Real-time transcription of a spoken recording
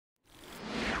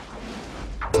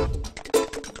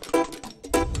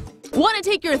Want to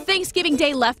take your Thanksgiving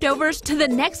Day leftovers to the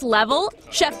next level?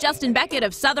 Chef Justin Beckett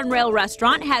of Southern Rail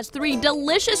Restaurant has 3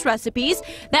 delicious recipes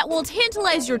that will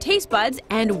tantalize your taste buds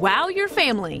and wow your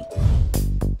family.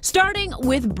 Starting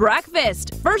with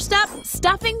breakfast. First up,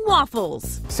 stuffing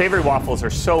waffles. Savory waffles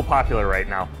are so popular right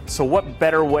now, so what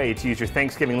better way to use your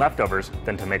Thanksgiving leftovers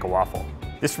than to make a waffle?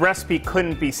 This recipe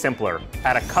couldn't be simpler.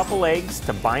 Add a couple eggs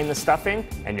to bind the stuffing,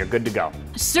 and you're good to go.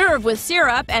 Serve with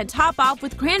syrup and top off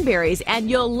with cranberries, and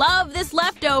you'll love this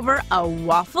leftover a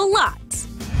waffle lot.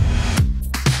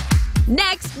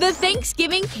 Next, the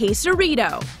Thanksgiving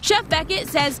quesarito. Chef Beckett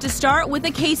says to start with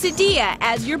a quesadilla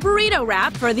as your burrito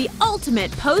wrap for the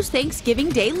ultimate post-Thanksgiving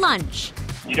Day lunch.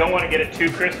 You don't want to get it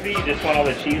too crispy, you just want all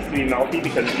the cheese to be melty,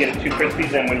 because if you get it too crispy,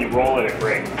 then when you roll it, it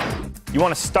breaks. You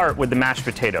want to start with the mashed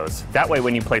potatoes. That way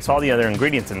when you place all the other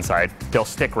ingredients inside, they'll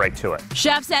stick right to it.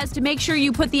 Chef says to make sure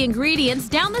you put the ingredients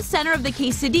down the center of the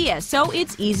quesadilla so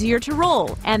it's easier to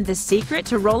roll. And the secret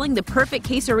to rolling the perfect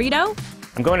quesarito?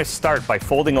 I'm going to start by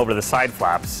folding over the side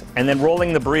flaps and then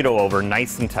rolling the burrito over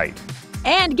nice and tight.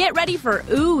 And get ready for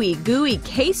ooey gooey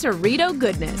quesarito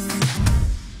goodness.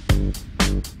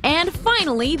 And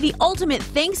finally, the ultimate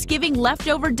Thanksgiving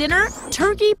leftover dinner,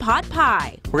 turkey pot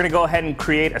pie. We're going to go ahead and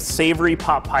create a savory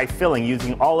pot pie filling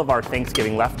using all of our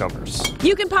Thanksgiving leftovers.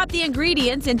 You can pop the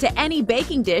ingredients into any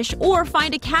baking dish or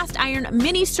find a cast iron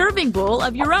mini serving bowl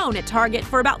of your own at Target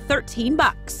for about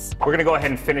 $13. We're going to go ahead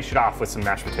and finish it off with some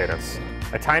mashed potatoes.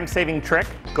 A time-saving trick,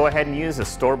 go ahead and use a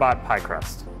store-bought pie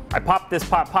crust. I popped this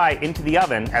pot pie into the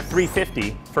oven at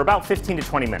 350 for about 15 to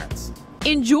 20 minutes.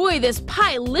 Enjoy this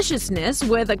pie-liciousness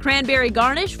with a cranberry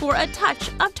garnish for a touch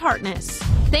of tartness.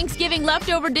 Thanksgiving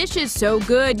leftover dishes so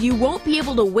good you won't be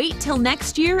able to wait till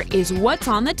next year is what's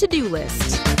on the to-do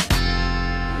list.